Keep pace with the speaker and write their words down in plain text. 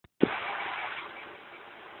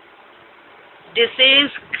This is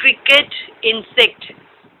cricket insect.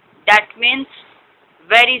 That means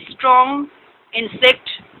very strong insect.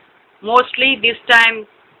 Mostly this time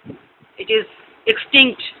it is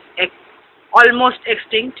extinct, almost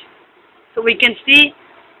extinct. So we can see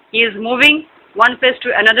he is moving one place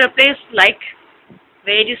to another place, like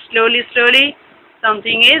very slowly.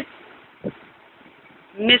 Something is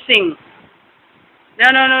missing.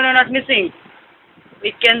 No, not missing.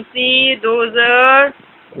 We can see those are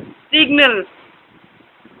signals.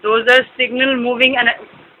 Those are signal moving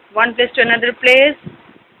one place to another place.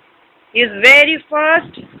 He is very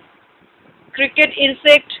fast. Cricket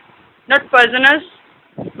insect, not poisonous,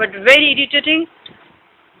 but very irritating.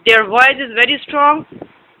 Their voice is very strong.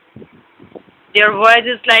 Their voice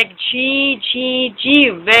is like G.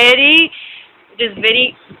 It is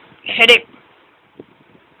very headache.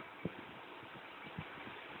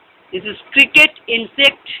 This is cricket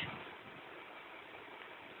insect.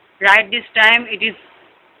 Right this time it is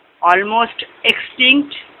almost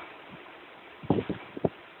extinct.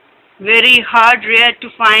 Very hard, rare to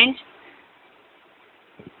find.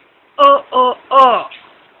 Oh.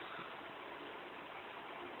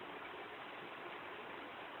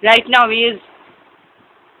 Right now he is